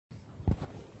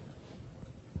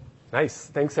Nice.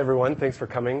 Thanks, everyone. Thanks for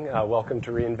coming. Welcome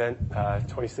to reInvent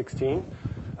 2016.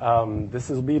 This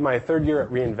will be my third year at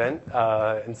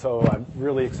reInvent, and so I'm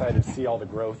really excited to see all the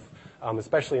growth,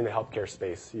 especially in the healthcare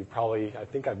space. I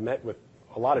think I've met with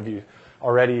a lot of you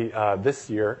already this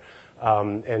year,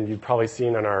 and you've probably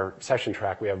seen on our session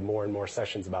track, we have more and more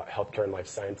sessions about healthcare and life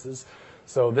sciences.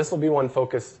 So this will be one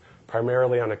focused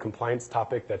primarily on a compliance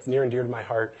topic that's near and dear to my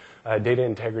heart, data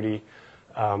integrity.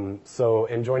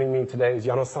 And joining me today is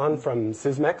Yano-san from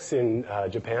Sysmex in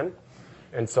Japan.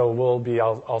 And so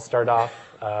I'll start off.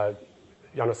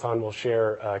 Yano-san will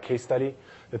share a case study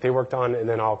that they worked on, and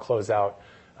then I'll close out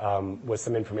with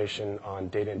some information on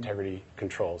data integrity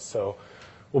controls. So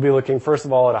we'll be looking, first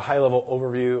of all, at a high-level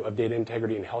overview of data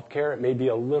integrity in healthcare. It may be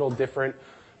a little different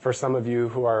for some of you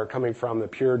who are coming from the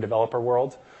pure developer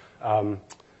world.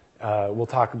 We'll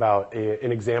talk about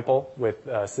an example with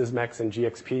Sysmex and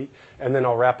GXP, and then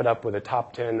I'll wrap it up with a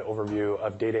top 10 overview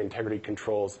of data integrity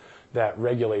controls that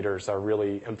regulators are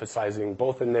really emphasizing,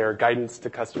 both in their guidance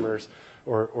to customers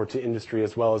or to industry,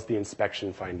 as well as the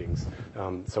inspection findings.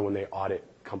 So when they audit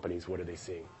companies, what are they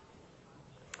seeing?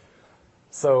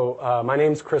 So my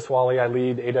name's Chris Wally. I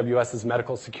lead AWS's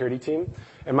medical security team,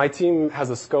 and my team has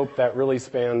a scope that really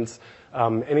spans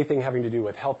anything having to do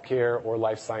with healthcare or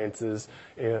life sciences,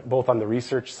 both on the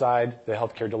research side, the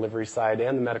healthcare delivery side,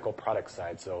 and the medical product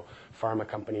side. So pharma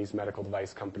companies, medical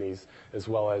device companies, as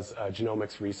well as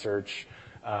genomics research,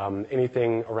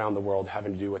 anything around the world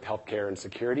having to do with healthcare and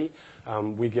security,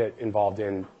 we get involved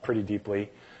in pretty deeply.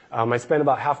 I spend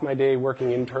about half my day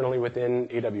working internally within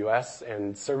AWS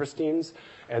and service teams,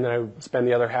 and then I spend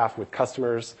the other half with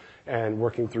customers and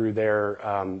working through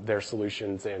their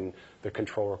solutions and the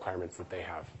control requirements that they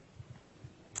have.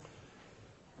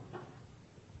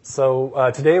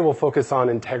 So today we'll focus on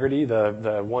integrity,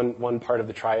 the one part of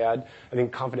the triad. I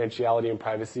think confidentiality and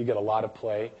privacy get a lot of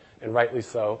play, and rightly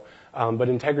so. But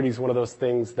integrity is one of those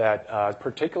things that,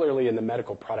 particularly in the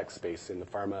medical product space, in the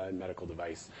pharma and medical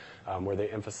device, where they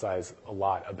emphasize a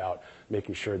lot about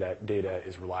making sure that data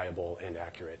is reliable and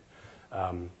accurate.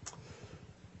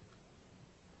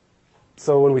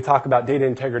 So when we talk about data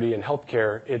integrity in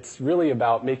healthcare, it's really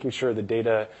about making sure the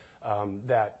data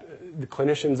that the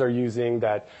clinicians are using,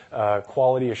 that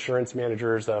quality assurance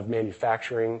managers of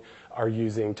manufacturing are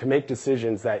using to make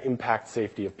decisions that impact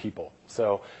safety of people.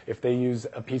 So if they use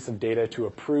a piece of data to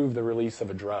approve the release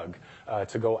of a drug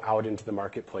to go out into the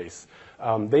marketplace,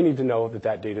 they need to know that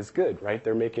that data is good, right?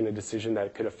 They're making a decision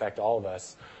that could affect all of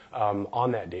us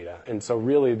on that data. And so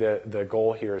really the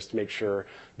goal here is to make sure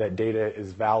that data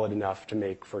is valid enough to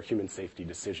make for human safety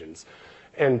decisions.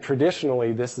 And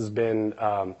traditionally, this has been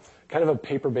kind of a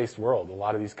paper-based world. A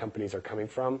lot of these companies are coming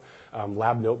from.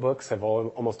 Lab notebooks have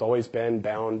almost always been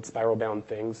spiral-bound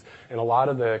things. And a lot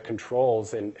of the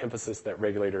controls and emphasis that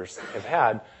regulators have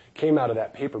had came out of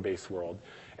that paper-based world.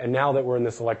 And now that we're in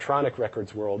this electronic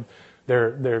records world,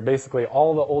 they're basically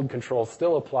all the old controls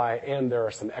still apply, and there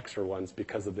are some extra ones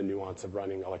because of the nuance of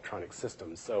running electronic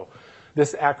systems. So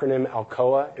this acronym,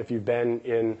 ALCOA, if you've been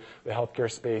in the healthcare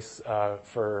space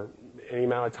for any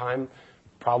amount of time,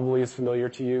 probably is familiar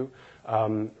to you.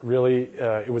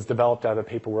 It was developed out of the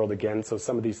paper world again, so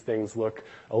some of these things look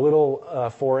a little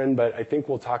foreign, but I think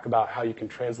we'll talk about how you can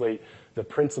translate the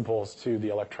principles to the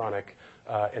electronic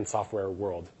and software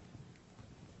world.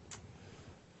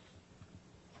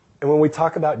 And when we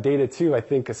talk about data, too, I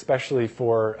think especially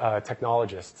for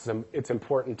technologists, it's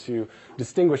important to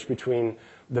distinguish between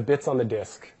the bits on the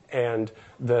disk and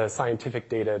the scientific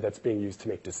data that's being used to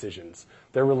make decisions.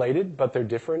 They're related, but they're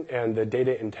different, and the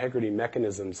data integrity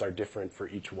mechanisms are different for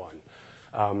each one.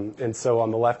 And so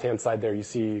on the left-hand side there, you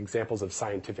see examples of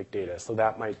scientific data. So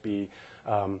that might be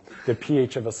the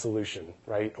pH of a solution,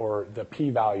 right, or the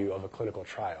p-value of a clinical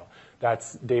trial.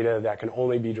 That's data that can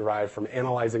only be derived from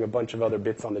analyzing a bunch of other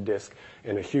bits on the disk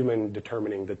and a human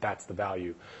determining that that's the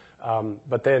value.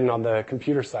 But then on the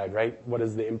computer side, right, what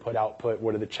is the input-output?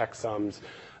 What are the checksums?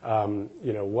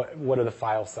 What are the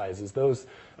file sizes?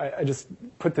 I just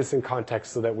put this in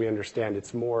context so that we understand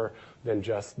it's more than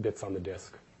just bits on the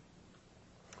disk.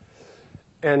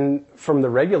 And from the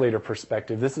regulator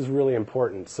perspective, this is really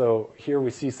important. So here we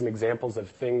see some examples of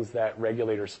things that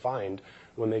regulators find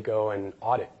when they go and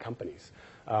audit companies.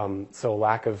 So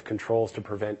lack of controls to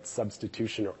prevent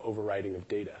substitution or overwriting of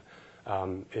data.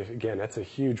 Again, that's a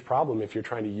huge problem if you're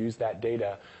trying to use that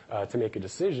data to make a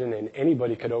decision, and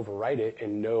anybody could overwrite it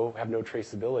and have no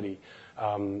traceability.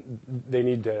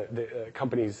 The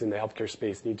companies in the healthcare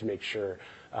space need to make sure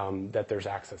that there's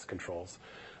access controls.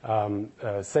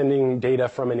 sending data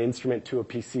from an instrument to a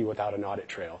PC without an audit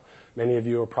trail. Many of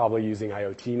you are probably using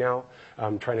IoT now,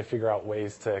 trying to figure out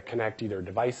ways to connect either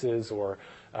devices or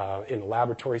in a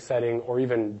laboratory setting, or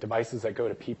even devices that go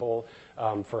to people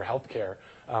for healthcare.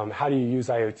 How do you use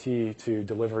IoT to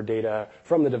deliver data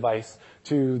from the device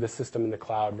to the system in the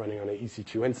cloud running on an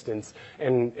EC2 instance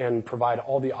and provide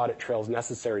all the audit trails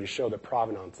necessary to show the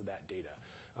provenance of that data?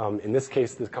 In this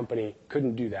case, the company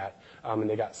couldn't do that, and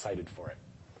they got cited for it.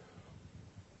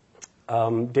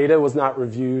 Data was not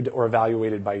reviewed or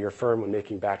evaluated by your firm when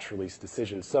making batch release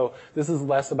decisions. So this is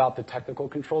less about the technical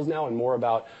controls now and more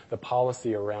about the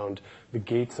policy around the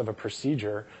gates of a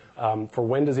procedure for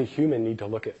when does a human need to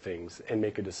look at things and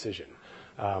make a decision.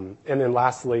 And then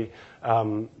lastly,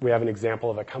 we have an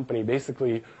example of a company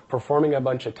basically performing a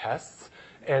bunch of tests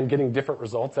and getting different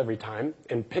results every time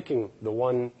and picking the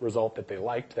one result that they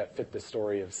liked that fit the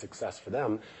story of success for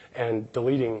them and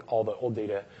deleting all the old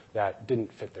data that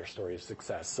didn't fit their story of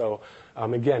success. So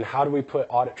again, how do we put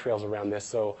audit trails around this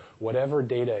so whatever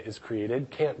data is created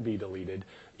can't be deleted,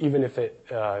 even if it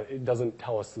doesn't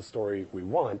tell us the story we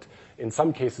want? In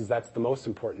some cases, that's the most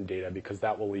important data because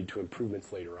that will lead to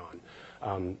improvements later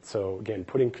on. So again,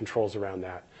 putting controls around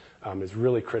that is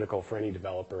really critical for any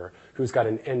developer who's got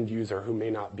an end user who may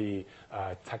not be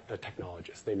a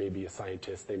technologist. They may be a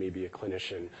scientist, they may be a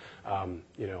clinician,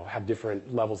 have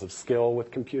different levels of skill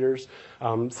with computers.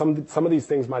 Some of these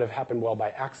things might have happened well by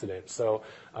accident. So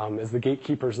as the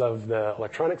gatekeepers of the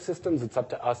electronic systems, it's up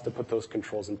to us to put those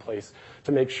controls in place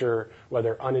to make sure,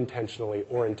 whether unintentionally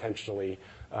or intentionally,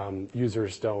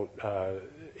 users don't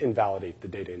invalidate the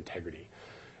data integrity.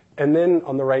 And then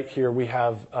on the right here, we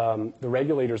have the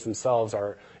regulators themselves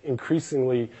are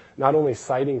increasingly not only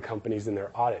citing companies in their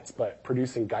audits, but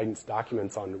producing guidance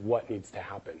documents on what needs to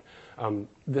happen.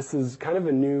 This is kind of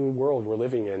a new world we're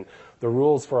living in. The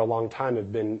rules for a long time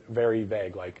have been very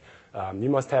vague, like you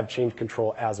must have change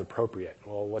control as appropriate.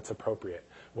 Well, what's appropriate?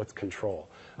 What's control?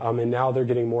 And now they're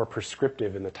getting more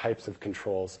prescriptive in the types of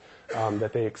controls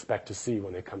that they expect to see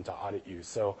when they come to audit you.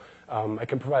 So I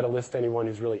can provide a list to anyone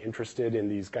who's really interested in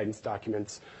these guidance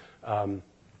documents. And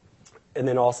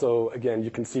then also, again,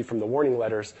 you can see from the warning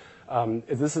letters,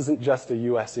 this isn't just a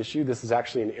US issue, this is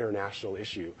actually an international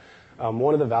issue.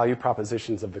 One of the value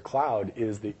propositions of the cloud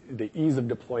is the ease of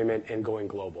deployment and going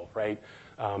global, right?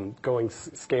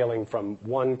 Scaling from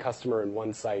one customer and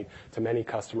one site to many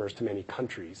customers to many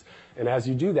countries. And as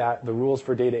you do that, the rules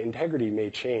for data integrity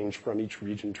may change from each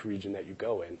region to region that you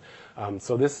go in.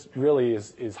 So this really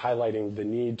is highlighting the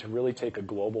need to really take a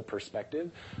global perspective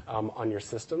on your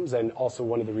systems, and also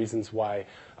one of the reasons why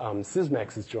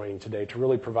Sysmex is joining today to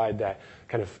really provide that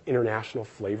kind of international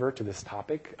flavor to this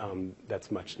topic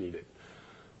that's much needed.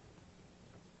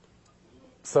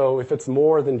 So if it's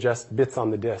more than just bits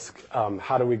on the disk,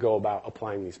 how do we go about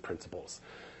applying these principles?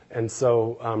 And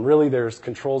so really there's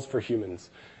controls for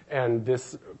humans. And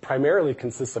this primarily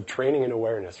consists of training and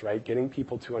awareness, right? Getting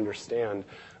people to understand,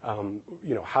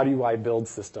 how do I build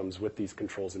systems with these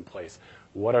controls in place?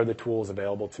 What are the tools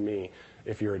available to me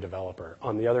if you're a developer?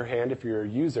 On the other hand, if you're a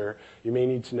user, you may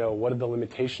need to know what are the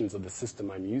limitations of the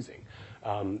system I'm using.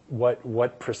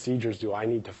 What procedures do I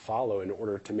need to follow in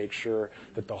order to make sure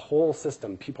that the whole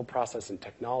system, people, process, and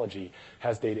technology,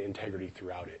 has data integrity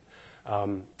throughout it?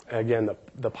 Again,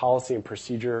 the policy and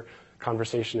procedure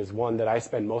conversation is one that I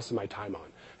spend most of my time on.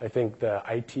 I think the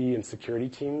IT and security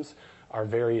teams are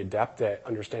very adept at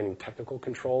understanding technical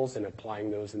controls and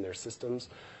applying those in their systems.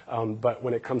 But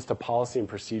when it comes to policy and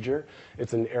procedure,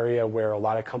 it's an area where a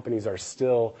lot of companies are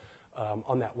still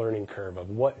on that learning curve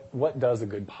of what does a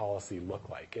good policy look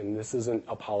like. And this isn't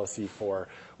a policy for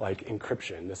like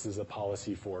encryption. This is a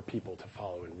policy for people to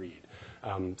follow and read.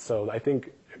 So I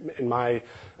think in my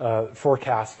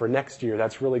forecast for next year,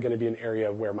 that's really going to be an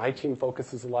area where my team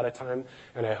focuses a lot of time.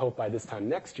 And I hope by this time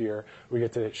next year, we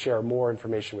get to share more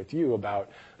information with you about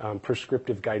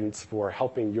prescriptive guidance for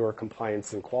helping your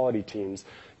compliance and quality teams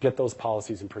get those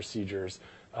policies and procedures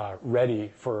ready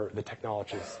for the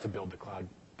technologists to build the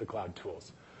cloud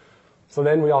tools. So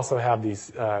then we also have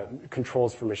these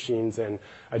controls for machines, and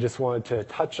I just wanted to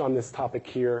touch on this topic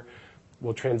here.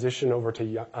 We'll transition over to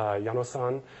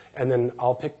Yano-san, and then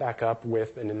I'll pick back up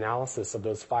with an analysis of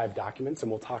those 5 documents, and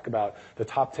we'll talk about the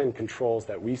top 10 controls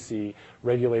that we see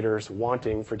regulators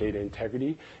wanting for data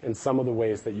integrity and some of the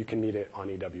ways that you can meet it on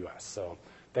AWS. So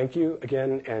thank you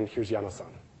again, and here's Yano-san.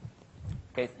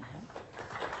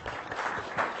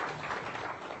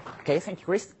 Okay, thank you,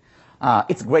 Chris.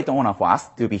 It's a great honor for us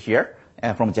to be here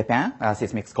from Japan,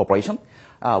 Sysmex Corporation.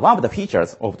 One of the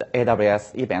features of the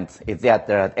AWS event is that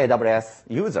the AWS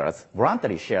users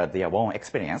voluntarily share their own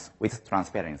experience with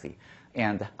transparency.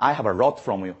 And I have a lot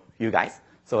from you guys,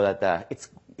 so that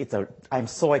I'm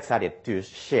so excited to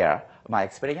share my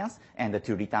experience and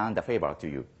to return the favor to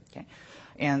you. Okay?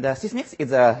 And Sysmex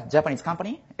is a Japanese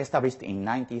company established in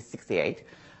 1968.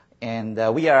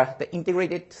 And we are the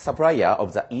integrated supplier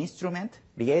of the instrument,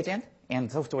 reagent,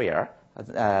 and software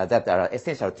that are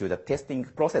essential to the testing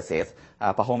processes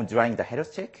performed during the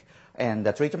health check and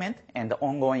the treatment and the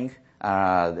ongoing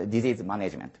disease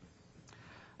management.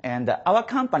 And our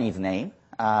company's name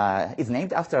is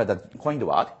named after the coined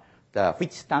word,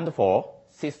 which stands for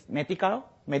Sysmetical,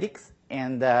 Medics,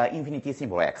 and infinity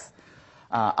symbol X.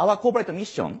 Our corporate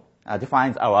mission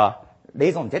defines our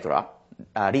raison d'etre,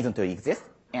 reason to exist,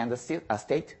 and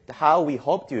state how we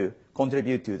hope to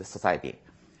contribute to the society.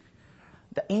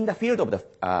 In the field of the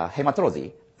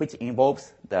hematology, which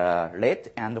involves the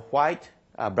red and white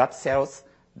blood cells,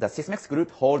 the Sysmex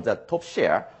Group holds the top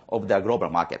share of the global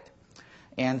market.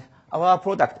 And our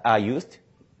products are used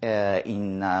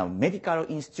in medical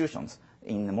institutions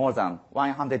in more than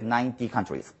 190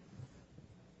 countries.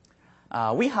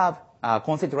 We have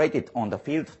concentrated on the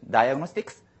field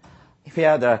diagnostics,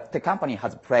 where the company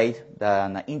has played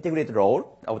the integrated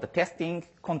role of the testing,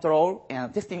 control,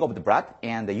 and testing of the blood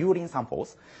and the urine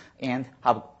samples, and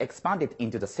have expanded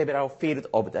into the several fields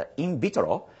of the in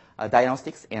vitro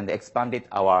diagnostics and expanded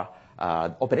our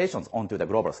operations onto the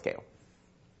global scale.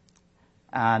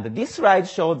 And this slide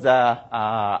shows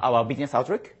our business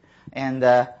outlook, and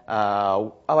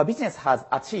our business has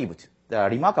achieved the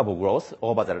remarkable growth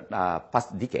over the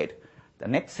past decade. The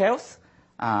net sales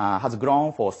has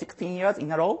grown for 16 years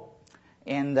in a row,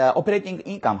 and operating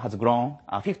income has grown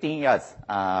 15 years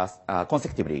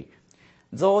consecutively.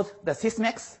 Though the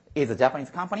Sysmex is a Japanese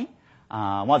company,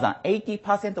 more than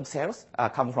 80% of sales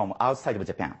come from outside of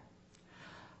Japan.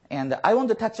 And I want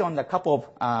to touch on a couple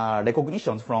of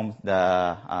recognitions from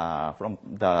the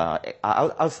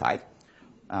outside,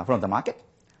 from the market.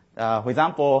 For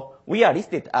example, we are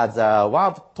listed as one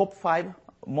of the top 5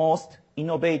 most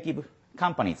innovative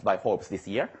companies by Forbes this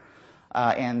year.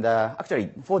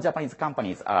 Actually, 4 Japanese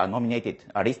companies are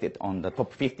listed on the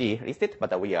top 50 listed,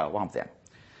 but we are one of them.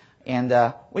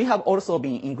 And we have also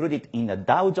been included in the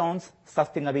Dow Jones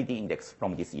Sustainability Index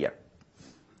from this year.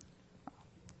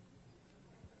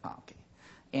 Okay.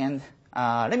 And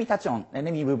let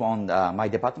me move on. My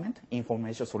department,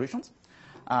 Information Solutions,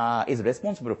 is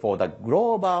responsible for the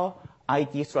global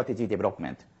IT strategy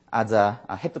development as a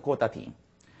headquarter team.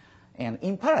 And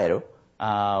in parallel,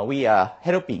 we are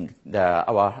helping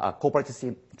our corporate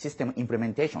system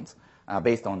implementations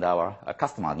based on our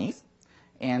customer needs,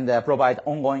 and provide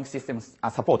ongoing systems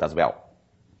support as well.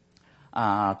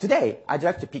 Today, I'd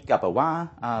like to pick up one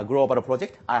global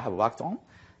project I have worked on,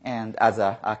 and as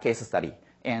a case study.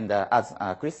 And as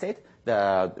Chris said,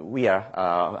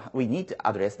 we need to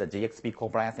address the GXP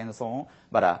compliance and so on,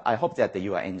 but I hope that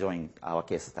you are enjoying our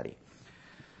case study.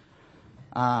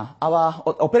 Our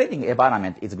operating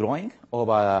environment is growing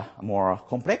over more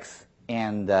complex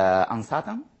and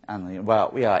uncertain, and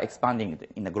we are expanding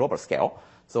in the global scale,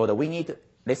 so that we need to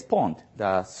respond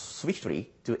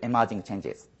swiftly to emerging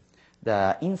changes.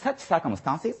 In such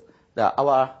circumstances,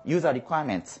 our user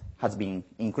requirements has been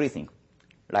increasing,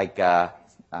 like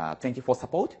 24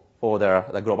 support for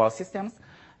the global systems,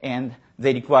 and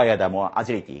they require more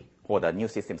agility for the new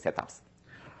system setups.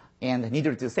 And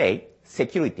needless to say,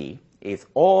 security is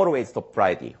always top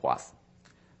priority for us.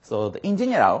 So in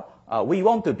general, we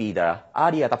want to be the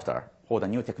early adopter for the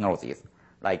new technologies.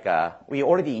 Like we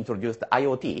already introduced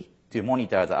IoT to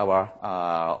monitor our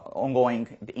ongoing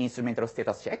instrumental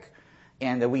status check,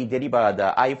 and we deliver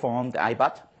the iPhone, the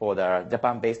iPad for the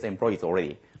Japan-based employees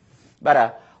already.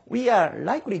 But we are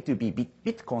likely to be a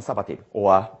bit conservative,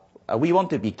 or we want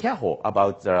to be careful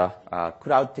about the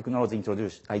cloud technology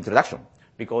introduction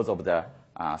because of the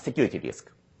security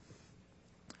risk.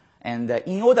 And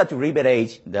in order to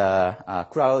leverage the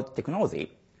cloud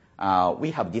technology,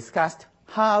 we have discussed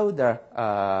how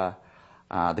the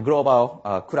global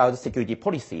cloud security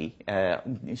policy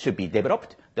should be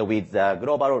developed with the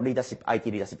global leadership, IT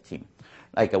leadership team.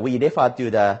 Like we refer to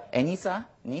the ENISA,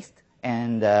 NIST,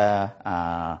 and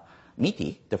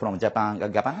MITI from Japan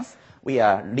governance. We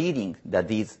are leading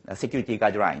these security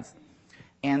guidelines.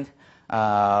 And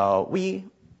we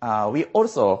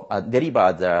also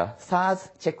deliver the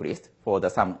SaaS checklist for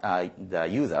the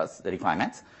users'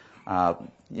 requirements.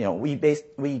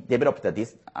 We developed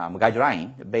this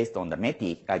guideline based on the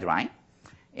METI guideline,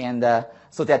 and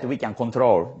so that we can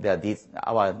control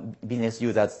our business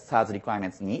users' SaaS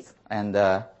requirements needs. And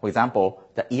for example,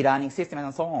 the e-learning system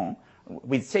and so on,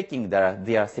 with checking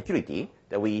their security,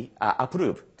 that we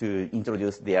approved to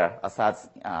introduce their SaaS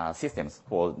systems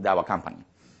for our company.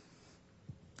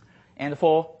 And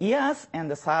for IaaS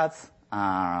and the SaaS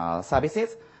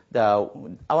services,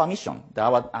 our mission,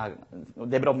 our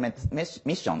development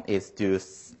mission is to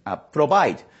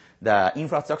provide the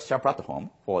infrastructure platform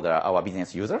for our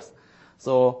business users.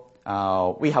 So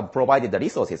we have provided the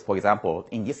resources. For example,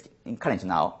 in current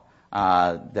now,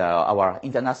 our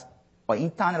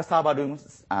internal server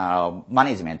rooms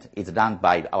management is done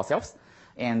by ourselves,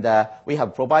 and we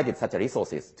have provided such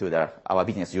resources to our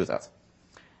business users.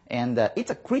 And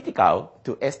it's critical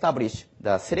to establish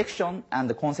the selection and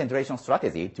the concentration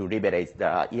strategy to leverage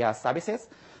the IaaS services,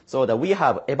 so that we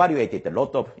have evaluated a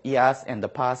lot of IaaS and the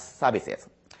PaaS services.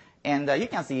 And you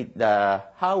can see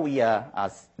how we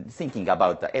are thinking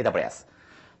about the AWS.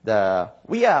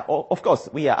 Of course,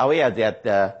 we are aware that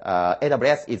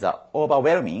AWS is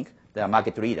overwhelming the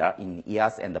market leader in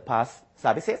IaaS and the PaaS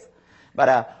services,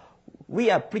 but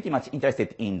we are pretty much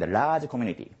interested in the large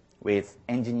community with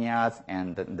engineers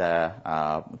and the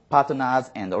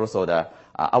partners and also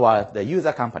the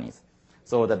user companies,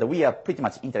 so that we are pretty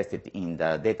much interested in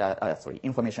the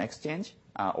information exchange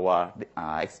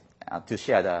to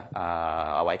share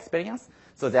our experience,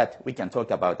 so that we can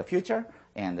talk about the future,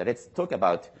 and let's talk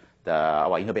about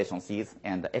our innovation seeds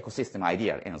and the ecosystem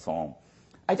idea and so on.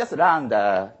 I just ran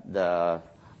the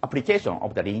application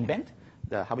of the reInvent.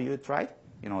 Have you tried?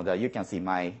 You can see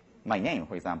my name,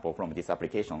 for example, from this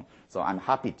application. So I'm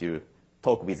happy to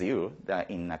talk with you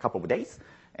in a couple of days,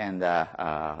 and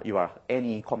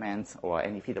any comments or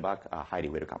any feedback are highly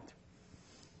welcomed.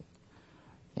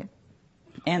 Okay.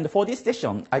 And for this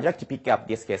session, I'd like to pick up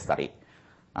this case study.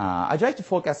 I'd like to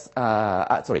focus,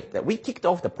 we kicked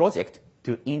off the project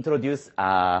to introduce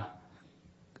a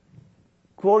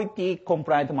quality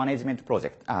compliant management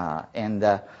project.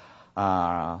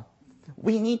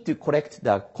 We need to collect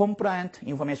the compliant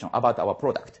information about our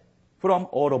product from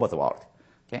all over the world.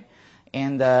 Okay?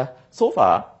 And so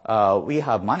far, we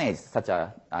have managed such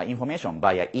information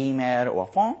via email or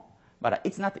phone, but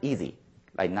it's not easy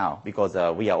right now because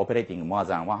we are operating more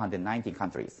than 190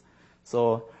 countries.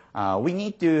 So we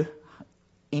need to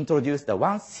introduce the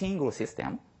one single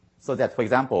system, so that, for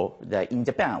example, in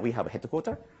Japan, we have a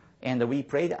headquarters, and we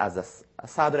played as a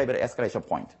third level escalation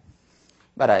point.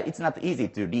 But it's not easy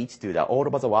to reach to all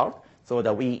over the world, so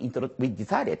that we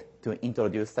decided to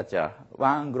introduce such a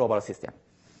one global system.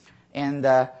 And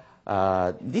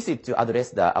this is to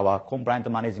address our compliant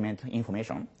management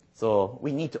information. So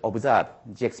we need to observe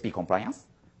GxP compliance,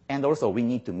 and also we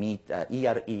need to meet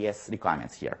ERES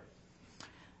requirements here.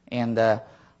 And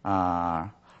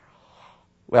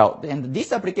and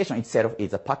this application itself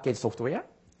is a packaged software,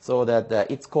 so that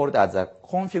it's called as a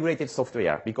configured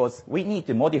software, because we need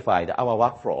to modify our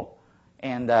workflow.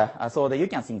 And so that you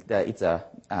can think that it's a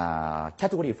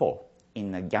category 4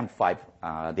 in the GAMP 5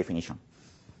 definition.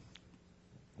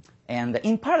 And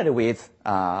in parallel with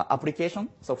application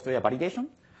software validation,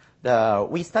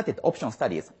 we started option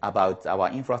studies about our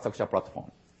infrastructure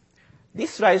platform.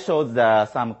 This slide shows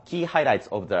some key highlights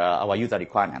of our user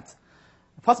requirements.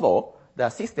 First of all, the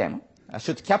system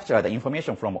should capture the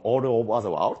information from all over the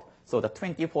world, so the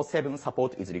 24/7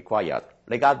 support is required,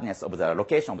 regardless of the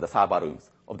location of the server rooms,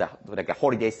 of the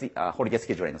holiday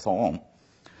schedule, and so on.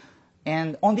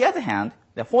 And on the other hand,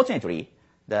 fortunately,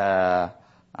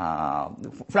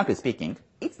 frankly speaking,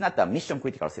 it's not a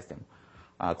mission-critical system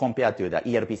compared to the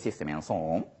ERP system and so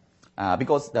on,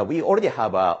 because we already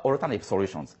have alternative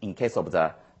solutions in case of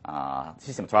the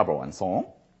system trouble and so on.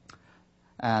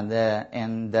 And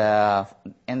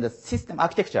the system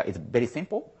architecture is very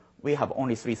simple. We have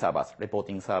only 3 servers: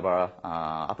 reporting server,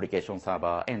 application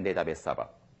server, and database server.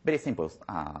 Very simple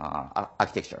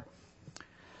architecture.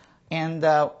 And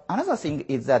another thing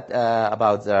is that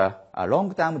about the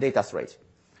long-term data storage.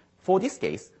 For this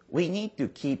case, we need to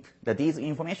keep these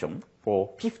information for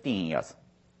 15 years.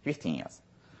 15 years.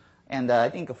 And I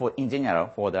think in general,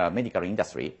 for the medical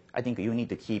industry, I think you need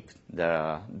to keep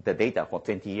the data for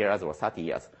 20 years or 30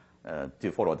 years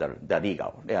to follow the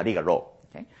legal law.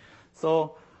 Okay?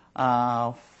 So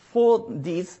for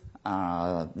these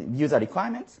user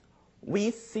requirements,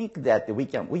 we think that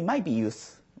we might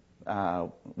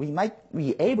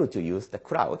be able to use the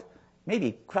cloud.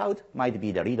 Maybe cloud might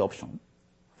be the lead option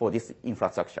for this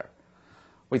infrastructure.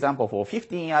 For example, for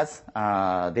 15 years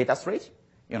data storage,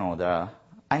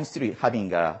 I'm still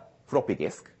having a floppy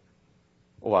disk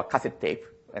or a cassette tape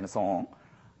and so on,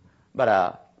 but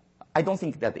I don't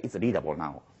think that it's readable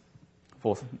now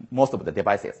for most of the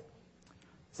devices.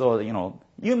 So,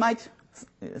 you might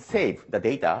save the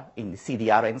data in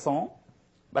CDR and so on,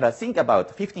 but think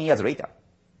about 15 years later.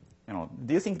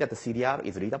 do you think that the CDR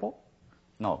is readable?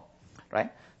 No,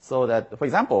 right? So that, for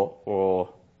example,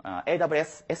 for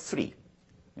AWS S3,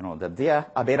 their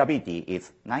availability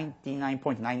is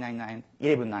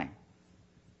 99.99911.9.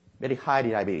 Very high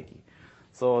reliability.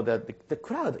 So the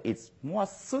cloud is more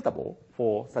suitable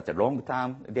for such a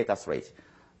long-term data storage.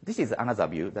 This is another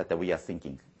view that we are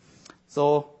thinking.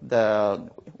 So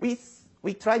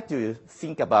we try to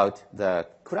think about the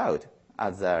cloud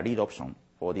as a lead option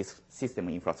for this system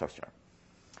infrastructure.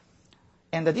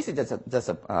 And this is just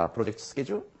a project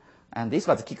schedule. And this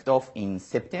was kicked off in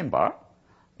September.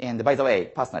 And by the way,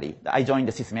 personally, I joined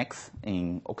the Sysmex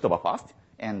in October 1st.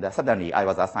 And suddenly I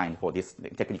was assigned for this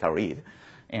technical lead.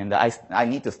 And I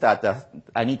need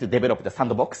to develop the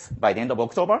sandbox by the end of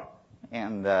October.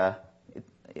 And I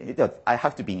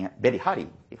have to be very hurry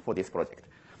for this project.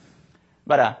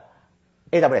 But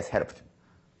AWS helped.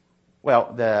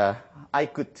 Well, I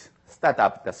could start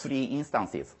up the 3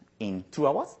 instances in 2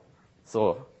 hours.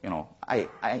 So,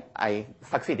 I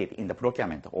succeeded in the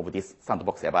procurement of this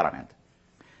sandbox environment.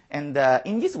 And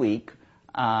in this week,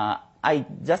 I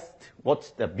just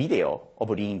watched the video of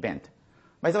re:Invent.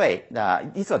 By the way,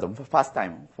 this was the first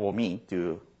time for me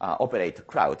to operate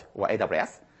cloud or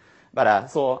AWS. But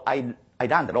so I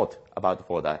learned a lot about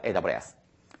for the AWS.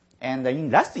 And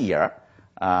in last year,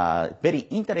 very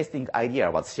interesting idea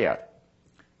was shared.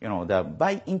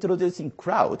 By introducing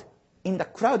cloud, in the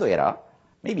cloud era,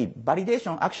 maybe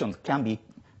validation actions can be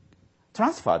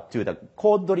transferred to the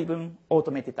code-driven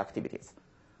automated activities.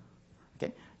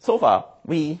 Okay? So far,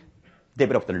 we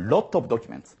developed a lot of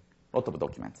documents.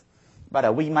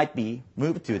 But we might be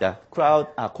moved to the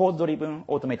code-driven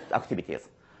automated activities.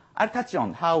 I'll touch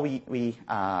on how we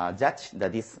judge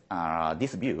this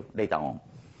view later on.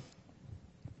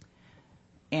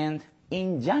 And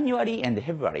in January and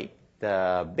February,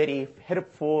 the very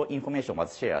helpful information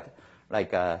was shared,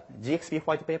 like a GXP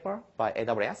white paper by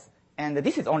AWS. And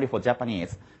this is only for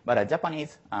Japanese, but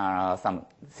Japanese, some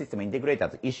system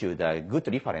integrators issued a good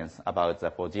reference about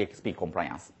for GXP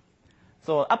compliance.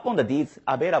 So upon these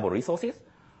available resources,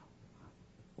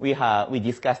 we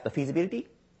discussed the feasibility,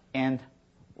 and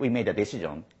we made a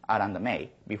decision around May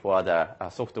before the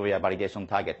software validation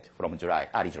target from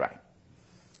early July.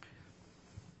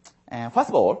 And first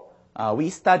of all, we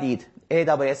studied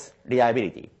AWS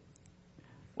reliability.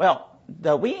 Well,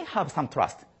 we have some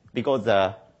trust because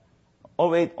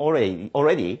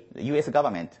already the U.S.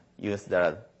 government used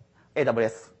the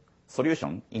AWS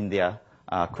solution in their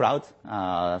cloud,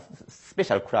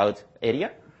 special cloud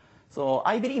area. So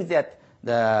I believe that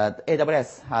the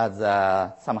AWS has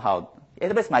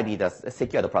AWS might be the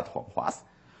secured platform for us.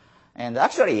 And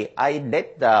actually, I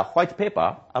read the white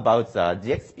paper about the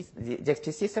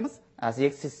GXP systems,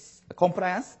 GXP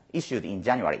compliance issued in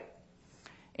January.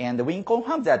 And we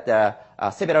confirmed that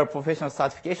several professional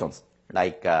certifications,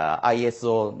 like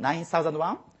ISO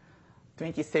 9001,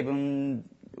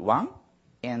 27001,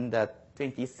 and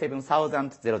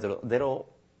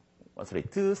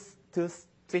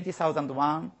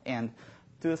 27001 and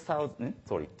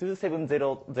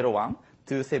 27001,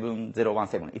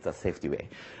 27017. It's a safety way.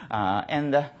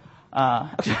 I'm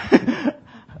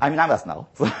nervous now.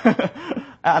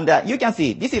 And you can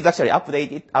see this is actually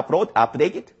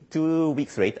updated 2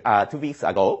 weeks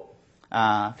ago.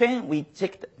 When we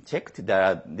checked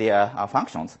their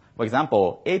functions, for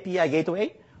example, API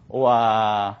gateway or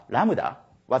Lambda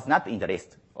was not in the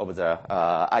list of the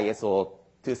ISO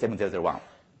 27001.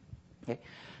 Okay?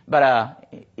 But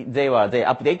they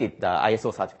updated the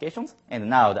ISO certifications, and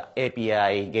now the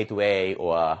API gateway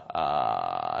or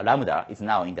Lambda is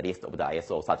now in the list of the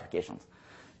ISO certifications.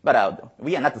 But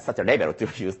we are not such a level to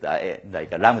use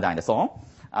like Lambda and so on.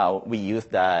 We use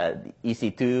the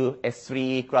EC2,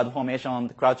 S3,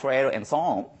 CloudFormation, CloudTrail, and so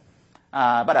on.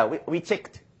 But we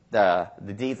checked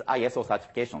these ISO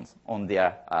certifications on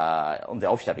the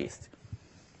official list.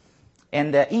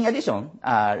 And in addition,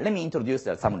 let me introduce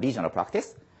some regional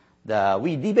practice.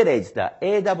 We leveraged the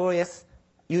AWS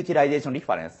utilization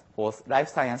reference for life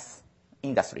science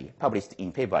industry published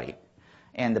in February,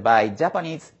 and by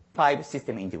Japanese 5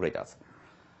 system integrators.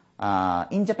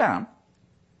 In Japan,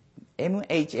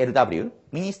 MHLW,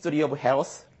 Ministry of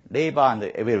Health, Labor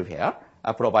and Welfare,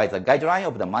 provides a guideline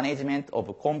of the management of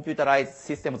computerized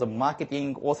systems of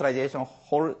marketing authorization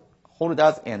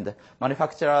holders and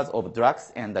manufacturers of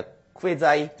drugs and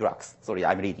quasi-drugs. Sorry,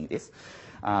 I'm reading this.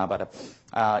 But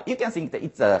you can think that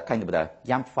it's a kind of the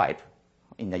GAMP5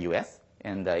 in the US.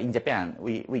 And in Japan,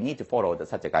 we need to follow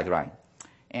such a guideline.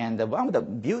 And one of the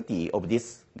beauty of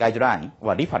this guideline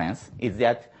or reference is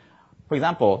that, for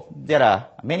example, there are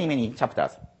many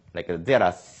chapters. Like there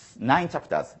are 9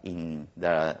 chapters in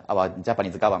our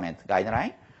Japanese government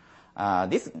guideline.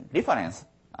 This reference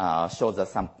shows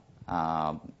us some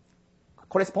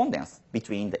correspondence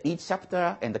between each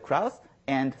chapter and the clouds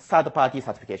and third-party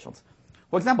certifications.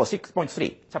 For example,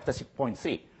 6.3, chapter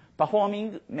 6.3,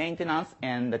 performing maintenance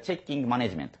and checking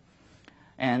management.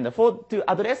 And to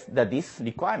address these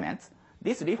requirements,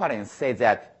 this reference says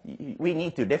that we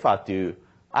need to refer to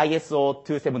ISO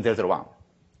 27001,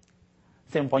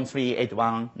 7.3,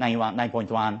 8.1,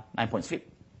 9.1, 9.3.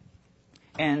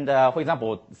 And for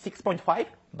example, 6.5,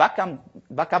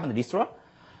 backup and restore.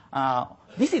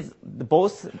 This is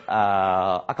both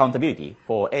accountability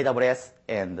for AWS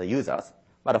and the users.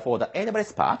 But for the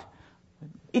AWS part,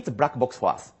 it's a black box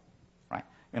for us, right?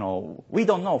 We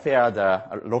don't know where the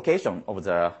location of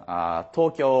the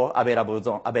Tokyo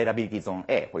availability zone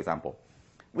A, for example.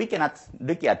 We cannot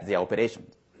look at their operation.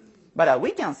 But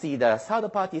we can see the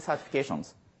third-party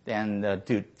certifications then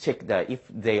to check if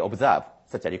they observe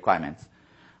such a requirement.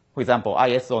 For example,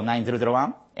 ISO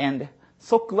 9001 and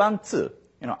SOC 1, 2.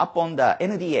 Upon the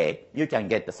NDA, you can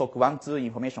get the SOC 1, 2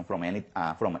 information from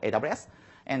AWS.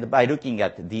 And by looking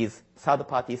at these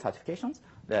third-party certifications,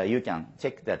 you can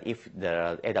check that if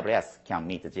the AWS can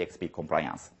meet the GxP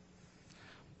compliance.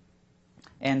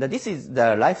 And this is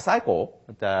the life cycle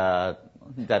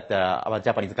that our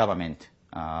Japanese government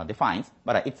defines,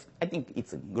 but I think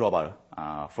it's a global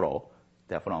flow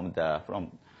from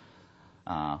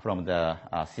the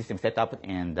system setup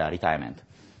and retirement.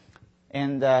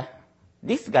 And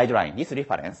this guideline, this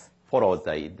reference, follows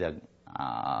the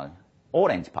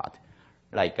orange part,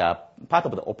 like part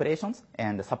of the operations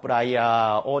and the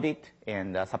supplier audit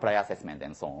and supplier assessment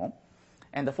and so on.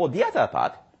 And for the other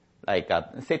part, like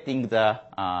setting the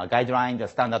guideline, the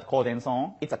standard code and so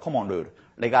on, it's a common rule,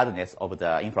 regardless of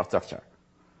the infrastructure.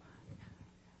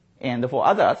 And for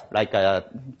others, like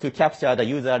to capture the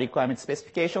user requirement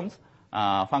specifications,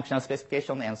 functional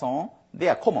specification and so on, they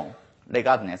are common,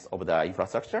 regardless of the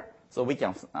infrastructure. So we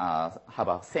can have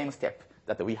a same step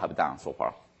that we have done so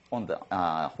far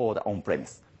for the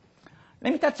on-premise.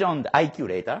 Let me touch on the IQ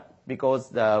later,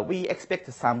 because we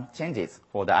expect some changes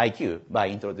for the IQ by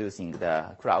introducing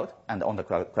the cloud and on the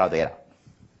cloud era.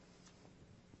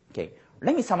 Okay,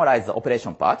 let me summarize the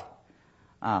operation part.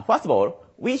 First of all,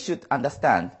 we should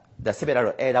understand the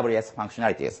several AWS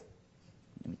functionalities.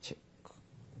 Let me check.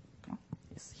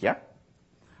 It's here.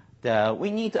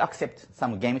 We need to accept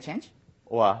some game change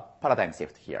or paradigm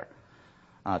shift here.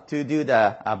 To do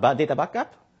the data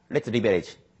backup, let's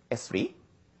leverage S3.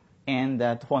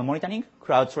 And for monitoring,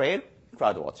 CloudTrail,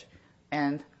 CloudWatch.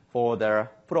 And for the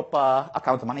proper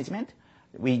account management,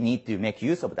 we need to make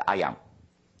use of the IAM.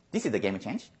 This is the game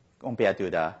change compared to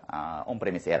the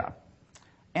on-premise era.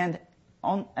 And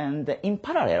in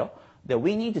parallel,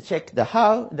 we need to check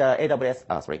how the AWS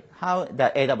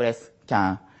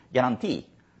can guarantee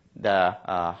the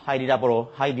highly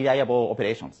reliable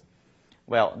operations.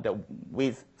 Well,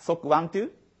 with SOC 1,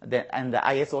 2, and the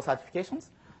ISO certifications,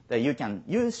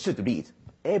 you should read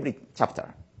every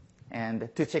chapter and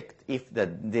to check if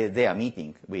they are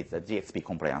meeting with the GxP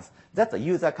compliance. That's the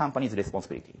user company's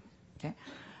responsibility. Okay,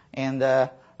 and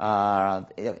actually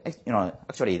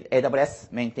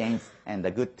AWS maintains and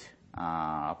the good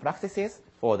practices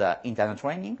for the internal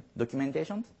training,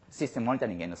 documentation, system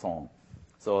monitoring, and so on.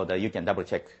 So that you can double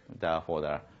check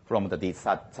from these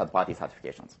third-party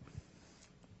certifications.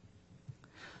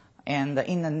 And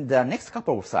in the next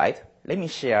couple of slides, let me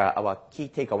share our key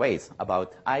takeaways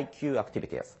about IQ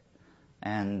activities.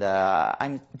 And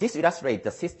this illustrates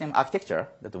the system architecture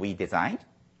that we designed.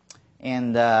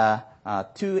 And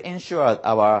to ensure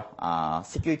our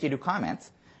security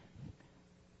requirements,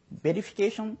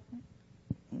 verification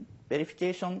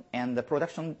and the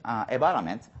production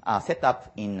environment are set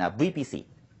up in VPC,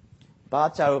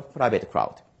 Virtual Private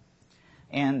Cloud.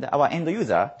 And our end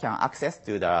user can access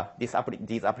to this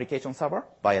application server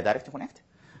via Direct Connect.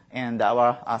 And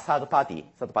our third-party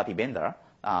vendor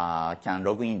can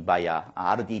log in via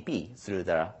RDP through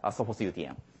the Sophos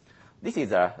UTM. This is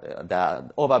the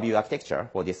overview architecture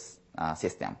for this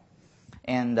system.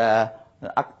 And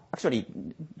actually,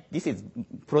 this is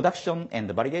production and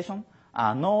validation.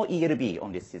 No ELB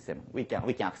on this system. We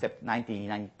can accept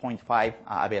 99.5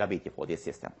 availability for this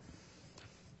system.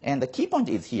 And the key point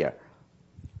is here.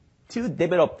 To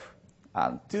develop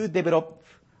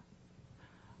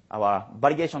our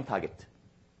validation target,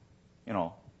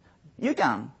 you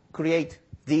can create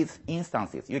these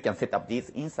instances. You can set up these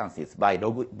instances by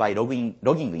logging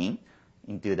in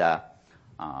into the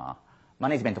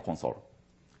management console.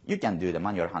 You can do the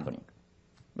manual handling,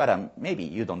 but maybe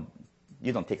you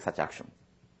don't take such action.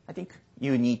 I think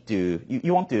you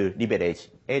want to leverage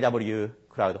AW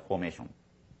CloudFormation,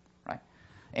 right?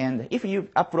 And if you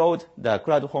upload the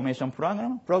CloudFormation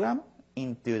program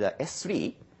into the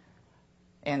S3,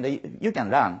 and you can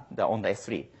run on the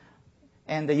S3,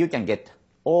 and you can get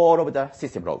all of the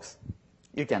system logs.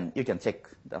 You can check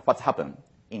what's happened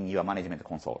in your management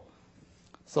console.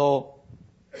 So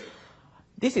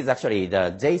this is actually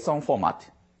the JSON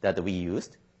format that we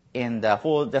used, and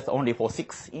that's only for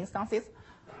 6 instances.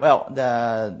 Well,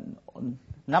 the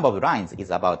number of lines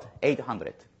is about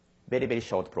 800. Very, very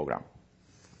short program.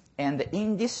 And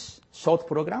in this short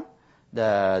program,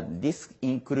 this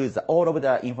includes all of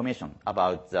the information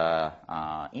about the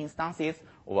instances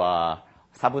or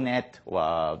subnet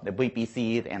or the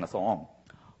VPCs and so on.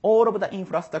 All of the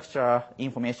infrastructure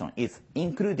information is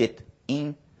included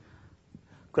in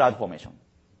CloudFormation.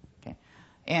 Okay?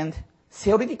 And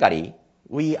theoretically,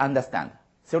 we understand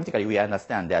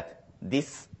that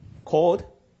this code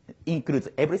includes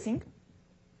everything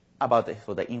about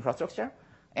the infrastructure,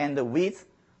 and with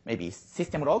maybe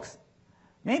system logs,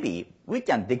 maybe we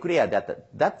can declare that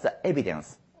that's the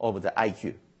evidence of the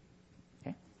IQ.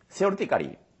 Okay?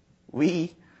 Theoretically,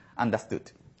 we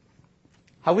understood.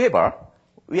 However,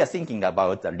 we are thinking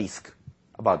about the risk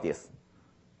about this.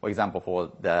 For example,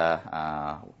 for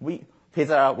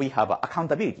whether we have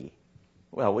accountability.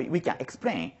 Well, we can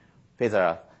explain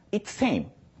whether it's same.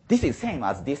 This is same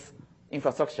as this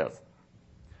infrastructures.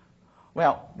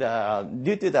 Well,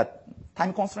 due to the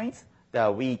time constraints,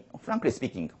 frankly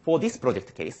speaking, for this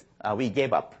project case, we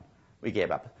gave up.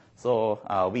 So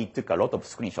we took a lot of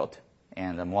screenshots,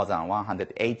 and more than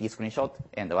 180 screenshots,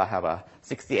 and I have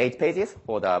 68 pages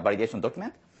for the validation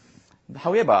document.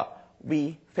 However,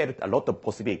 we felt a lot of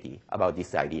possibility about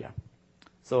this idea.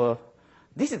 So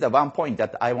this is the one point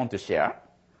that I want to share.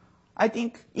 I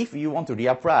think if you want to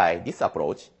reapply this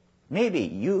approach, maybe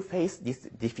you face this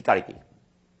difficulty.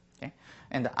 Okay?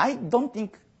 And I don't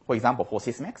think, for example, for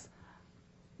Sysmex,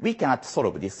 we cannot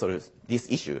solve this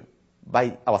issue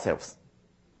by ourselves.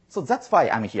 So that's why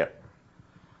I'm here.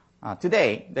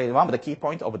 Today, one of the key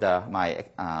points of my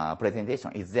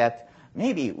presentation is that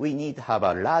maybe we need to have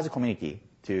a large community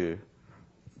to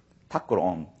tackle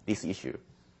on this issue.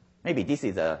 Maybe this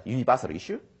is a universal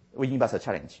issue, or universal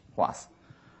challenge for us.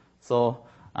 So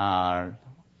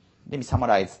let me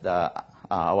summarize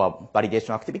our validation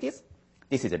activities.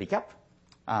 This is a recap.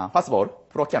 First of all,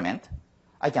 procurement.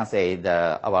 I can say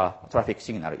our traffic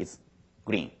signal is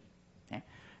green. Okay?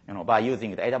 By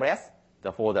using the AWS,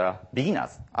 for the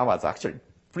beginners, I was actually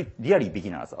really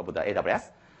beginners of the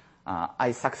AWS.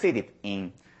 I succeeded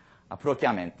in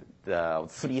procurement the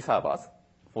 3 servers,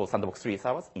 for Sandbox 3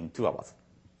 servers, in 2 hours.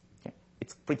 Okay?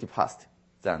 It's pretty fast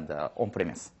than the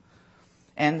on-premise.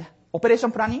 And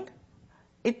operation planning,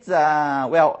 it's,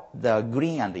 the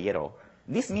green and the yellow.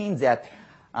 This means that,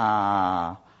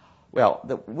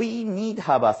 we need to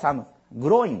have some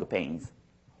growing pains,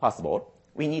 first of all.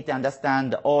 We need to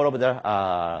understand all of the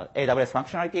AWS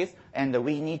functionalities, and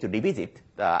we need to revisit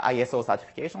the ISO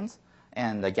certifications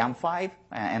and the GAM5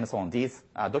 and so on, these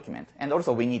documents. And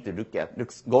also we need to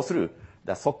go through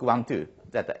the SOC 1, 2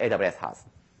 that the AWS has.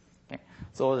 Okay?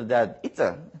 So there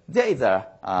is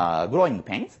a growing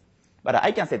pains, but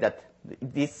I can say that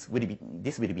this will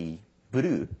be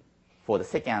blue for the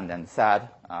second and third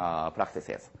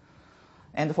practices.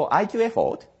 And for IQ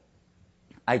effort,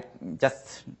 I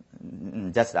just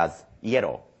as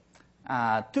yellow.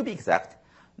 To be exact,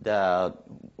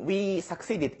 we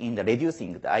succeeded in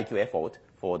reducing the IQ effort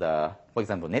for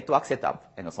example, network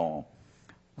setup and so on.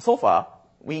 So far,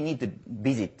 we need to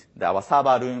visit our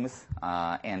server rooms,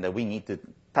 and we need to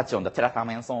touch on the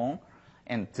Terraform and so on,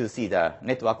 and to see the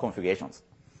network configurations.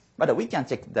 But we can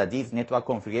check these network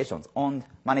configurations on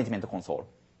management console.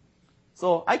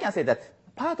 So I can say that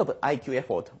part of IQ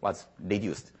effort was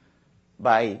reduced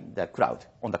by the cloud,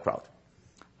 on the cloud.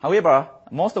 However,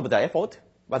 most of the effort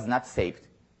was not saved.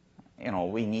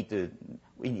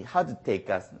 We had to take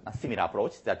a similar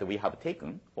approach that we have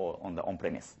taken on the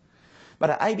on-premise.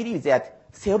 But I believe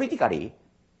that theoretically,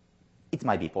 it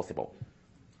might be possible.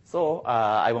 So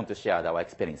I want to share our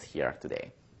experience here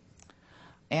today.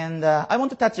 And I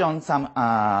want to touch on some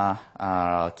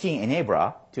key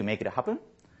enabler to make it happen.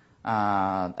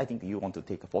 I think you want to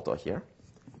take a photo here.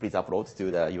 Please upload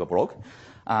to your blog.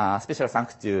 Special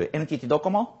thanks to NTT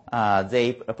Docomo.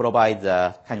 They provide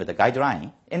kind of the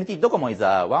guideline. NTT Docomo is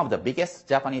one of the biggest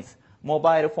Japanese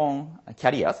mobile phone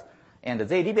carriers, and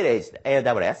they leveraged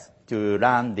AWS to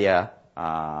run their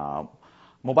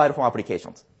mobile phone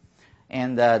applications.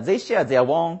 And they share their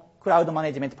own cloud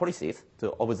management policies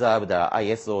to observe the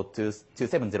ISO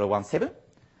 27017.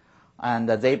 And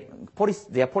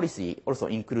their policy also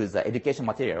includes the education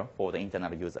material for the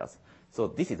internal users. So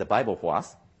this is the Bible for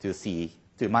us to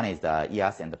manage the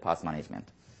IaaS and the PaaS management.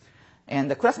 And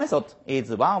the class method is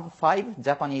one of 5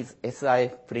 Japanese SI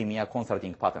premier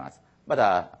consulting partners.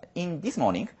 But in this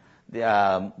morning, there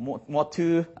are more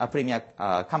 2 premier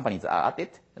companies are at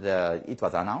it. It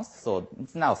was announced, so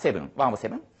it's now 7, one of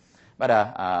 7.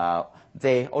 But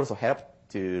they also helped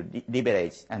to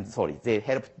leverage, they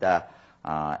helped the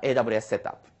AWS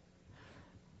setup.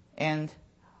 And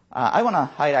I want to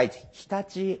highlight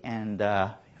Hitachi and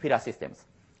Fila Systems.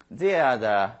 They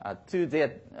are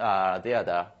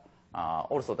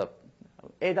also the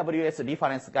AWS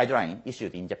reference guideline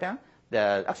issued in Japan.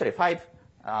 Actually 5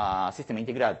 system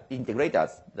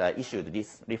integrators that issued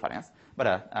this reference,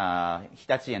 but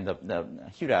Hitachi and the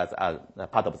Hewlett are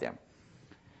part of them.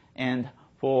 And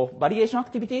for validation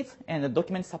activities and the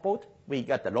document support, we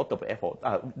got a lot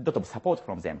of support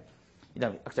from them.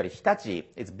 Actually, Hitachi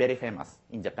is very famous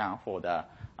in Japan for the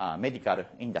medical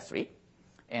industry,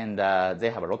 and they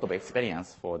have a lot of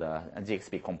experience for the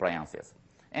GxP compliances.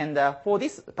 And for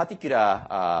this particular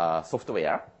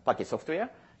package software,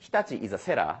 Hitachi is a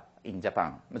seller in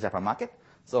Japan market,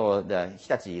 so the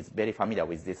Hitachi is very familiar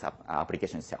with this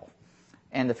application itself.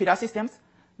 And the Fila Systems,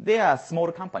 they are a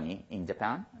small company in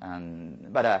Japan,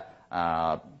 but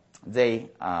they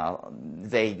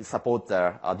support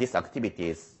these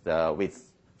activities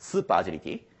with super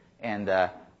agility, and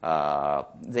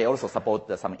they also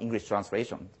support some English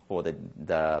translation for the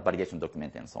validation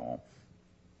document and so on.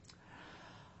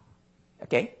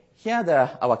 Okay, here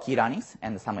are our key learnings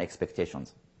and some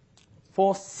expectations.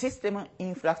 For system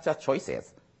infrastructure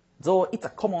choices, though it's a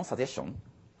common suggestion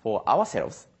for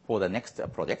ourselves for the next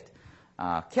project,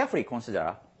 carefully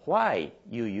consider why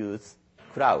you use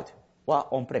cloud or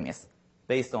on-premise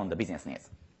based on the business needs.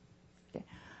 Okay?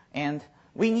 And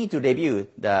we need to review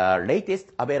the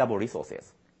latest available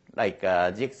resources, like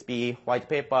GxP white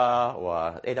paper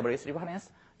or AWS reference,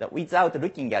 that without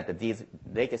looking at these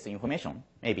latest information,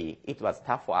 maybe it was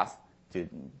tough for us to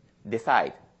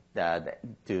decide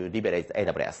to leverage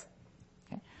AWS.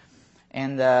 Okay?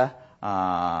 And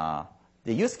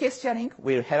the use case sharing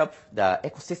will help the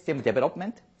ecosystem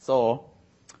development. So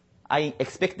I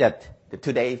expect that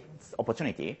today's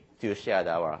opportunity to share